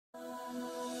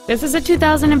This is a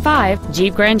 2005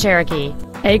 Jeep Grand Cherokee,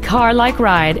 a car-like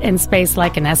ride and space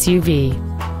like an SUV.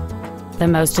 The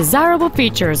most desirable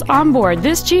features on board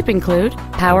this Jeep include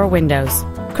power windows,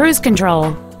 cruise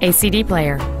control, a CD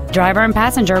player, driver and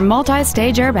passenger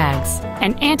multi-stage airbags,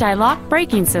 an anti-lock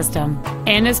braking system,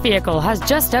 and this vehicle has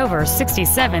just over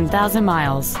 67,000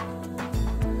 miles.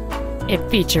 It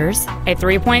features a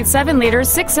 3.7-liter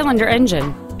six-cylinder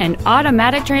engine, an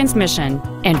automatic transmission,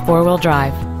 and four-wheel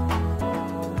drive.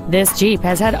 This Jeep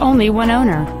has had only one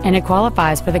owner, and it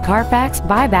qualifies for the Carfax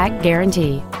buyback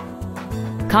guarantee.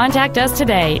 Contact us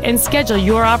today and schedule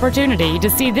your opportunity to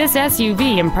see this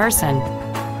SUV in person.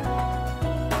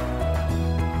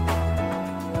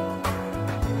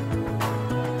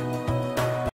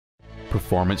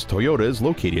 Performance Toyota is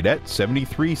located at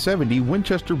 7370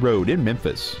 Winchester Road in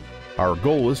Memphis. Our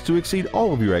goal is to exceed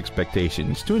all of your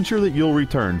expectations to ensure that you'll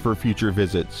return for future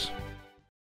visits.